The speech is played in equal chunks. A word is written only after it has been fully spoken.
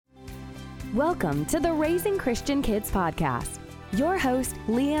Welcome to the Raising Christian Kids podcast. Your host,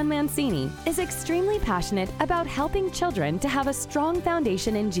 Leanne Mancini, is extremely passionate about helping children to have a strong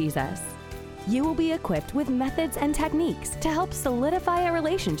foundation in Jesus. You will be equipped with methods and techniques to help solidify a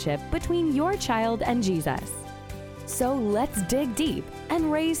relationship between your child and Jesus. So let's dig deep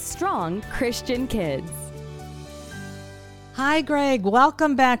and raise strong Christian kids. Hi, Greg.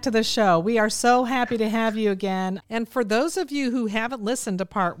 Welcome back to the show. We are so happy to have you again. And for those of you who haven't listened to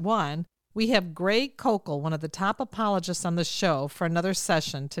part one, we have Greg Koukl, one of the top apologists on the show, for another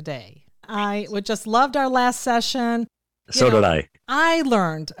session today. I just loved our last session. So did I. I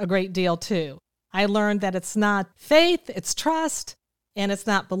learned a great deal too. I learned that it's not faith, it's trust, and it's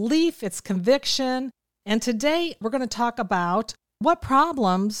not belief, it's conviction. And today we're going to talk about what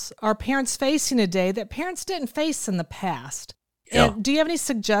problems are parents facing today that parents didn't face in the past. Yeah. And do you have any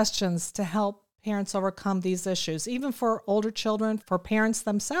suggestions to help parents overcome these issues, even for older children, for parents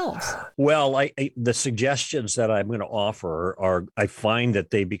themselves? Well, the suggestions that I'm going to offer are, I find that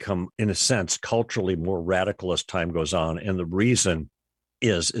they become, in a sense, culturally more radical as time goes on. And the reason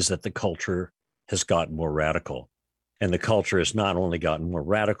is that the culture has gotten more radical. And the culture has not only gotten more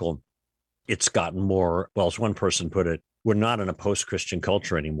radical, it's gotten more, well, as one person put it, we're not in a post-Christian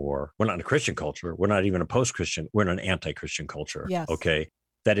culture anymore. We're not in a Christian culture. We're not even a post-Christian. We're in an anti-Christian culture. Yes. Okay.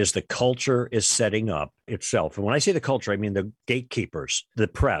 That is, the culture is setting up itself. And when I say the culture, I mean the gatekeepers, the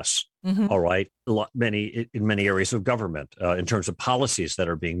press, all right, in many areas of government, in terms of policies that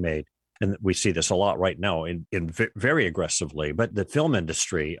are being made. And we see this a lot right now very aggressively. But the film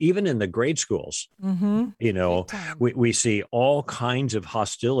industry, even in the grade schools, we see all kinds of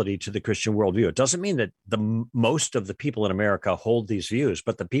hostility to the Christian worldview. It doesn't mean that most of the people in America hold these views,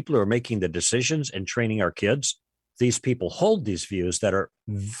 but the people who are making the decisions and training our kids, these people hold these views that are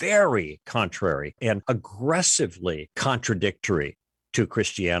very contrary and aggressively contradictory to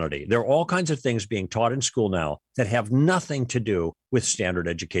Christianity. There are all kinds of things being taught in school now that have nothing to do with standard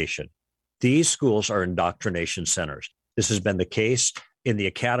education. These schools are indoctrination centers. This has been the case in the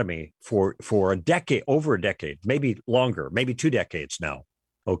academy for a decade, over a decade, maybe longer, maybe 2 decades now.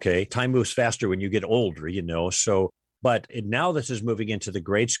 Okay. Time moves faster when you get older, but now this is moving into the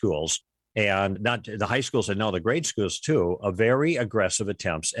grade schools. And not the high schools and now the grade schools too, a very aggressive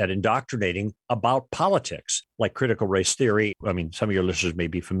attempts at indoctrinating about politics, like critical race theory. I mean, some of your listeners may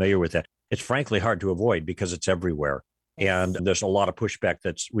be familiar with that. It's frankly hard to avoid because it's everywhere. And there's a lot of pushback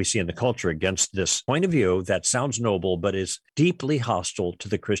that we see in the culture against this point of view that sounds noble, but is deeply hostile to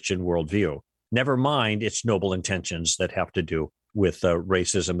the Christian worldview. Never mind its noble intentions that have to do with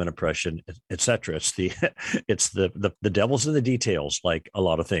racism and oppression, et cetera. It's the devil's in the details, like a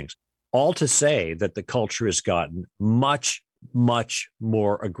lot of things. All to say that the culture has gotten much, much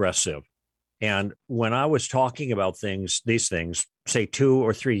more aggressive. And when I was talking about these things, say 2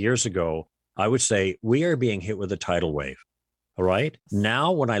 or 3 years ago, I would say we are being hit with a tidal wave. All right.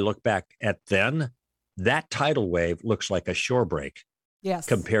 Now, when I look back at then, that tidal wave looks like a shore break. Yes.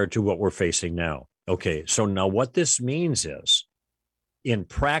 Compared to what we're facing now. Okay. So now what this means is, in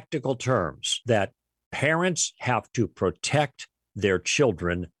practical terms, that parents have to protect their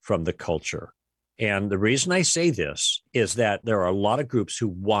children from the culture. And the reason I say this is that there are a lot of groups who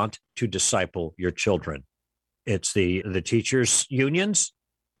want to disciple your children. It's the teachers' unions.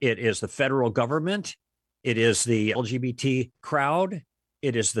 It is the federal government. It is the LGBT crowd.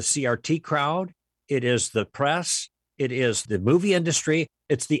 It is the CRT crowd. It is the press. It is the movie industry.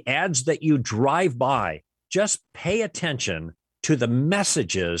 It's the ads that you drive by. Just pay attention to the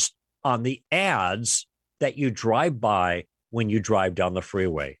messages on the ads that you drive by when you drive down the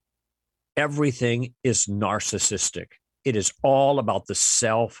freeway. Everything is narcissistic. It is all about the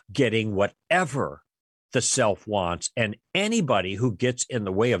self getting whatever the self wants. And anybody who gets in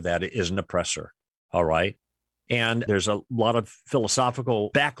the way of that is an oppressor. All right. And there's a lot of philosophical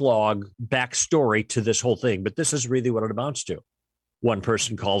backstory to this whole thing, but this is really what it amounts to. One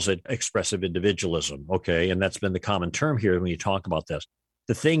person calls it expressive individualism. Okay. And that's been the common term here when you talk about this.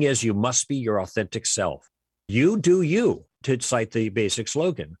 The thing is, you must be your authentic self. You do you, to cite the basic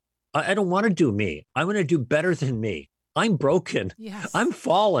slogan. I don't want to do me. I want to do better than me. I'm broken. Yes. I'm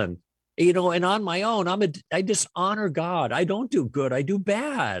fallen, and on my own, I dishonor God. I don't do good. I do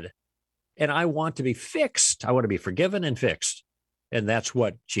bad. And I want to be fixed. I want to be forgiven and fixed. And that's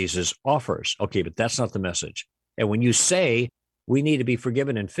what Jesus offers. Okay, but that's not the message. And when you say we need to be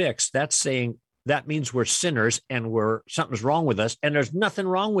forgiven and fixed, that's saying that means we're sinners and something's wrong with us. And there's nothing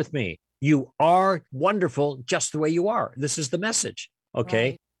wrong with me. You are wonderful just the way you are. This is the message. Okay.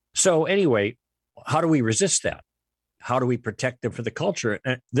 Right. So anyway, how do we resist that? How do we protect them for the culture?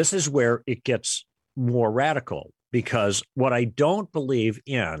 And this is where it gets more radical, because what I don't believe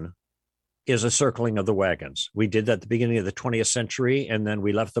in is a circling of the wagons. We did that at the beginning of the 20th century, and then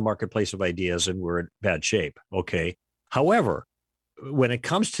we left the marketplace of ideas and we're in bad shape. Okay. However, when it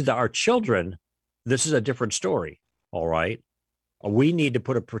comes to our children, this is a different story. All right. We need to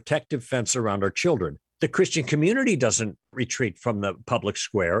put a protective fence around our children. The Christian community doesn't retreat from the public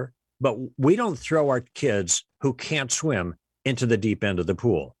square, but we don't throw our kids who can't swim into the deep end of the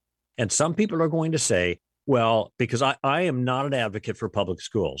pool. And some people are going to say, well, because I am not an advocate for public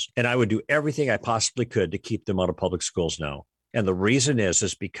schools, and I would do everything I possibly could to keep them out of public schools now. And the reason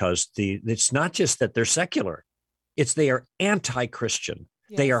is because it's not just that they're secular, it's they are anti-Christian.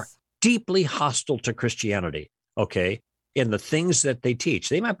 Yes. They are deeply hostile to Christianity, okay, in the things that they teach.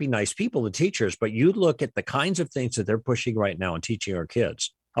 They might be nice people, the teachers, but you look at the kinds of things that they're pushing right now and teaching our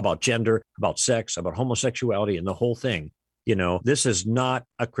kids about gender, about sex, about homosexuality, and the whole thing. You know, this is not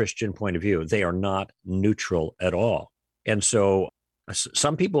a Christian point of view. They are not neutral at all. And so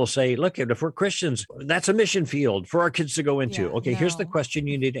some people say, look, if we're Christians, that's a mission field for our kids to go into. Yeah, okay, no. Here's the question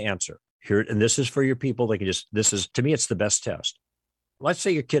you need to answer here. And this is for your people. They can to me, it's the best test. Let's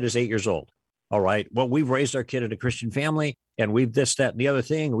say your kid is 8 years old. All right. Well, we've raised our kid in a Christian family and we've this, that, and the other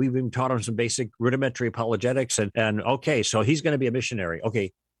thing. We've even taught him some basic rudimentary apologetics. And okay, so he's going to be a missionary.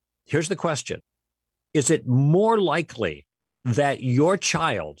 Okay, here's the question. Is it more likely that your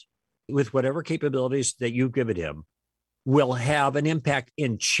child, with whatever capabilities that you've given him, will have an impact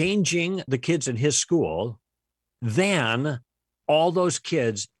in changing the kids in his school than all those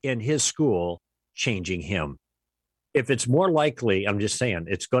kids in his school changing him? If it's more likely, I'm just saying,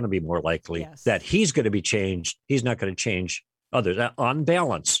 it's going to be more likely that he's going to be changed. He's not going to change others on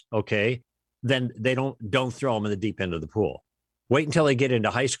balance. Okay. Then they don't throw them in the deep end of the pool. Wait until they get into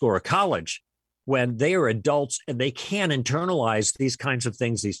high school or college when they are adults and they can internalize these kinds of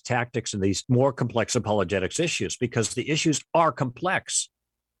things, these tactics and these more complex apologetics issues, because the issues are complex.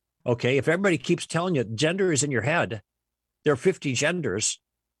 Okay. If everybody keeps telling you gender is in your head, there are 50 genders.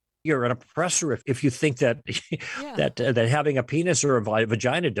 You're an oppressor if you think that that having a penis or a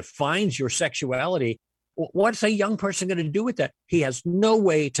vagina defines your sexuality. What's a young person going to do with that? He has no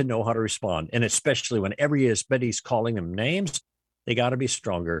way to know how to respond. And especially when everybody's calling them names, they got to be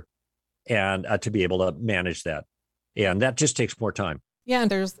stronger and to be able to manage that. And that just takes more time. Yeah.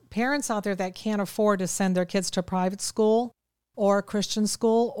 And there's parents out there that can't afford to send their kids to private school or Christian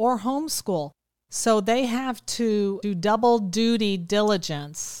school or homeschool. So they have to do double duty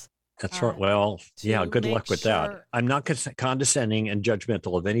diligence. That's right. Well, yeah, good luck with that. I'm not condescending and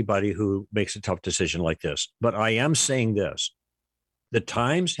judgmental of anybody who makes a tough decision like this, but I am saying this. The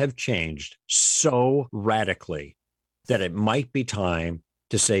times have changed so radically that it might be time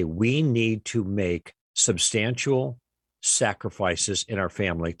to say we need to make substantial sacrifices in our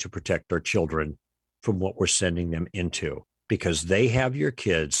family to protect our children from what we're sending them into, because they have your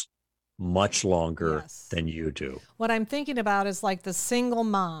kids much longer than you do. What I'm thinking about is like the single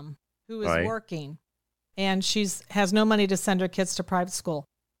mom who is working and has no money to send her kids to private school.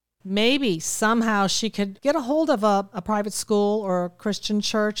 Maybe somehow she could get a hold of a private school or a Christian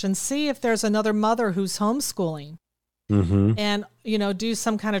church and see if there's another mother who's homeschooling. Mm-hmm. And, do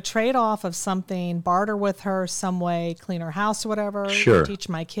some kind of trade-off of something, barter with her some way, clean her house or whatever, teach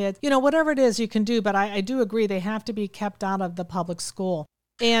my kids, whatever it is you can do. But I do agree they have to be kept out of the public school.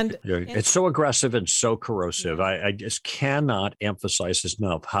 And it's so aggressive and so corrosive. Yeah. I just cannot emphasize this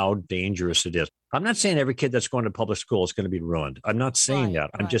enough how dangerous it is. I'm not saying every kid that's going to public school is going to be ruined. I'm not saying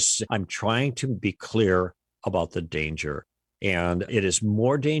that. I'm trying to be clear about the danger. And it is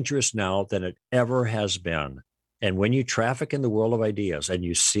more dangerous now than it ever has been. And when you traffic in the world of ideas and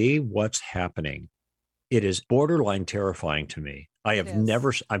you see what's happening, it is borderline terrifying to me.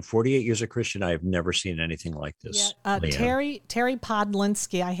 I'm 48 years a Christian. I have never seen anything like this. Yeah. Terry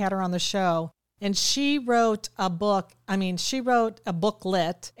Podlinsky, I had her on the show, and she wrote a book. She wrote a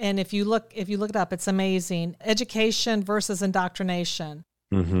booklet. And if you look it up, it's amazing. Education versus Indoctrination.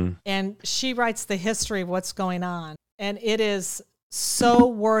 Mm-hmm. And she writes the history of what's going on. And it is so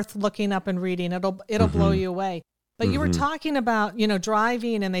worth looking up and reading. It'll mm-hmm. blow you away. But mm-hmm. you were talking about,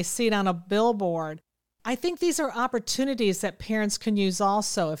 driving and they see it on a billboard. I think these are opportunities that parents can use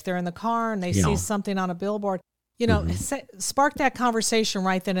also if they're in the car and they see something on a billboard. Mm-hmm. Spark that conversation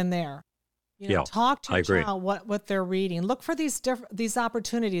right then and there. Talk to your child what they're reading. Look for these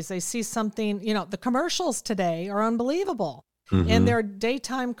opportunities. They see something. The commercials today are unbelievable, mm-hmm. and they're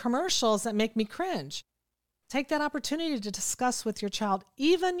daytime commercials that make me cringe. Take that opportunity to discuss with your child,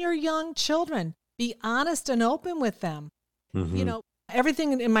 even your young children. Be honest and open with them. Mm-hmm.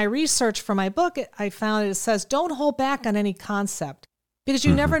 Everything in my research for my book, I found it says, don't hold back on any concept, because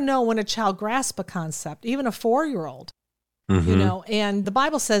you mm-hmm. never know when a child grasps a concept, even a 4-year-old. you know, and the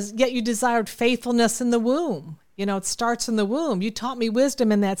Bible says, yet you desired faithfulness in the womb. You know, it starts in the womb. You taught me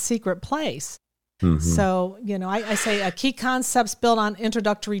wisdom in that secret place. So, you know, I say key concepts built on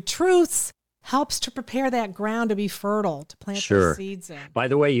introductory truths helps to prepare that ground to be fertile, to plant the seeds in. By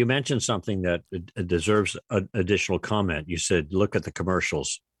the way, you mentioned something that deserves an additional comment. You said, look at the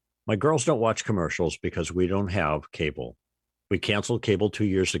commercials. My girls don't watch commercials because we don't have cable. We canceled cable 2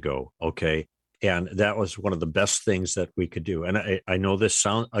 years ago, okay? And that was one of the best things that we could do. And I know this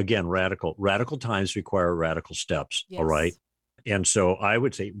sounds, again, radical. Radical times require radical steps, all right? And so I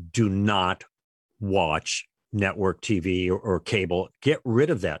would say do not watch network TV or cable. Get rid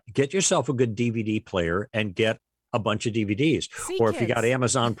of that. Get yourself a good DVD player and get a bunch of DVDs. If you got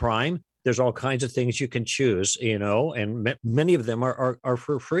Amazon Prime, there's all kinds of things you can choose, you know, and many of them are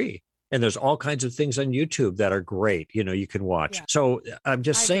for free. And there's all kinds of things on YouTube that are great, you know, you can watch. Yeah. So I'm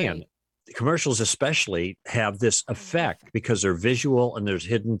just saying, commercials especially have this effect because they're visual and there's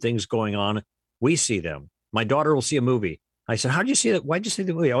hidden things going on. We see them. My daughter will see a movie. I said, how did you see that? Why'd you see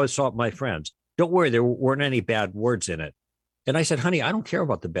the movie? I always saw it with my friends. Don't worry, there weren't any bad words in it. And I said, honey, I don't care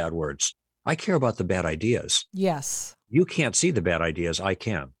about the bad words. I care about the bad ideas. Yes. You can't see the bad ideas. I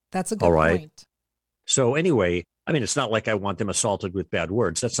can. That's a good point. So anyway, I mean, it's not like I want them assaulted with bad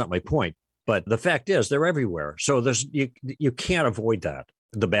words. That's not my point. But the fact is they're everywhere. So you can't avoid that,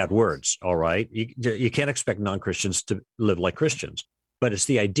 the bad words. All right. You can't expect non-Christians to live like Christians, but it's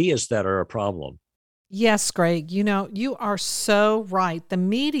the ideas that are a problem. Yes, Greg, you know, you are so right. The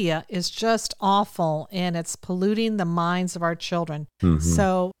media is just awful and it's polluting the minds of our children.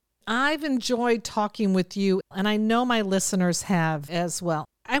 So I've enjoyed talking with you and I know my listeners have as well.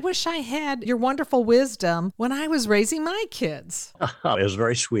 I wish I had your wonderful wisdom when I was raising my kids. It was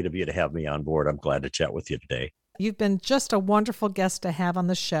very sweet of you to have me on board. I'm glad to chat with you today. You've been just a wonderful guest to have on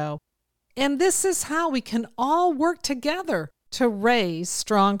the show. And this is how we can all work together to raise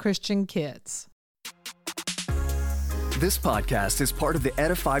strong Christian kids. This podcast is part of the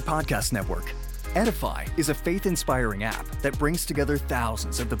Edify Podcast Network. Edify is a faith-inspiring app that brings together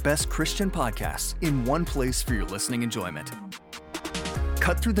thousands of the best Christian podcasts in one place for your listening enjoyment.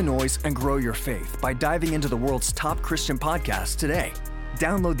 Cut through the noise and grow your faith by diving into the world's top Christian podcasts today.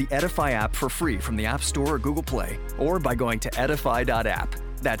 Download the Edify app for free from the App Store or Google Play, or by going to edify.app.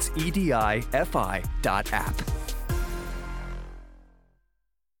 That's EDIFI.app.